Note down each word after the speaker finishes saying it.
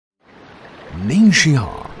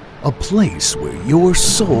Ningxia, a place where your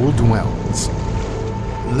soul dwells.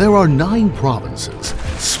 There are 9 provinces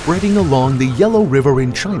spreading along the Yellow River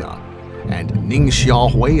in China, and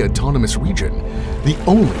Ningxia Autonomous Region, the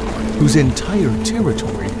only one whose entire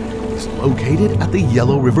territory is located at the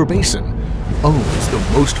Yellow River Basin, owns the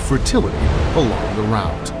most fertility along the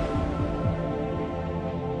route.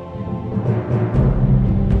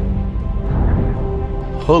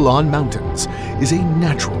 Helan Mountains is a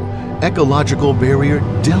natural, ecological barrier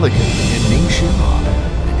delicate in Ningxia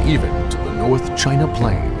and even to the North China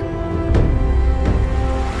Plain.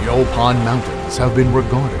 The Yaopan Mountains have been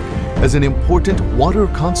regarded as an important water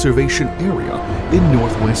conservation area in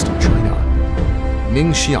northwest China.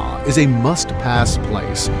 Ningxia is a must-pass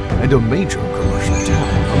place and a major commercial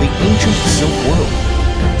town on the ancient Silk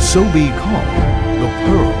Road, so be called the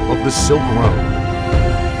Pearl of the Silk Road.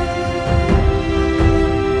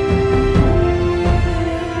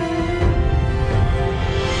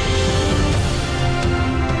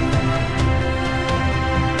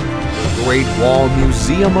 Great Wall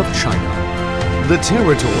Museum of China. The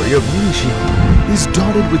territory of Ningxia is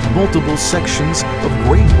dotted with multiple sections of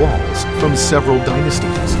great walls from several dynasties,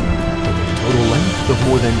 with a total length of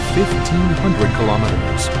more than 1,500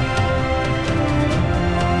 kilometers.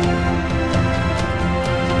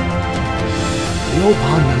 The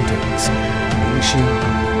Yaopan Mountains, Ningxia.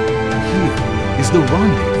 Here is the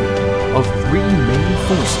rendezvous of 3 main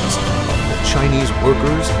forces of the Chinese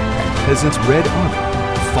Workers' and Peasants' Red Army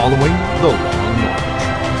following the Long March.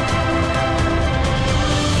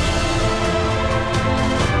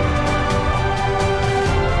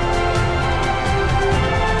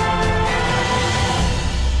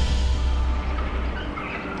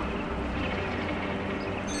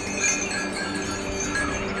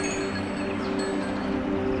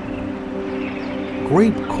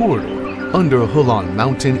 Grape corridor under Helan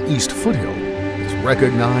Mountain East Foothill is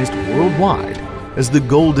recognized worldwide as the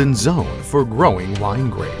golden zone for growing wine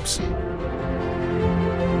grapes.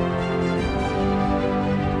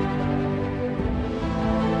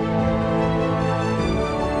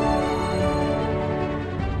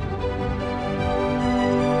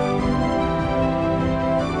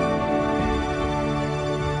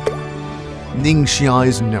 Ningxia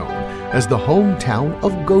is known as the hometown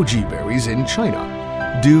of goji berries in China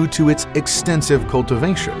due to its extensive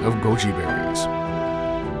cultivation of goji berries.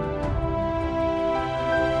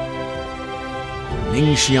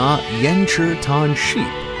 Ningxia Yanchi Tan sheep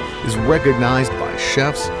is recognized by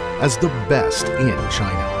chefs as the best in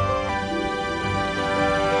China.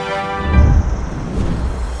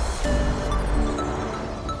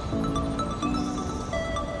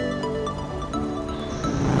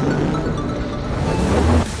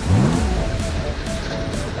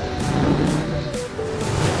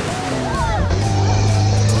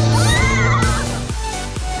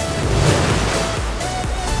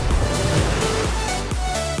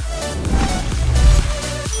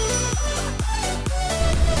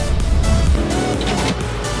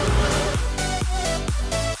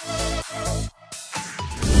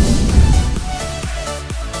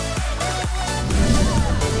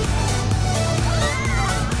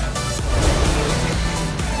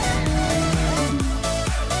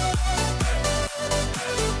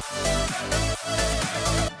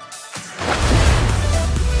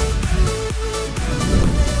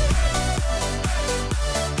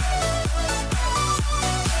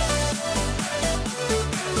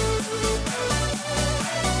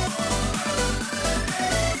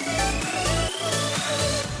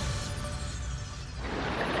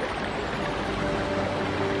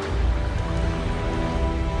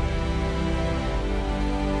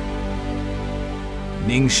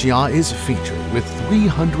 Ningxia is featured with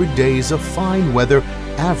 300 days of fine weather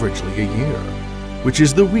averagely a year, which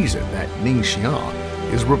is the reason that Ningxia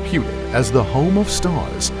is reputed as the home of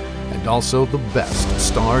stars and also the best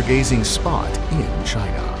stargazing spot in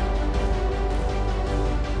China.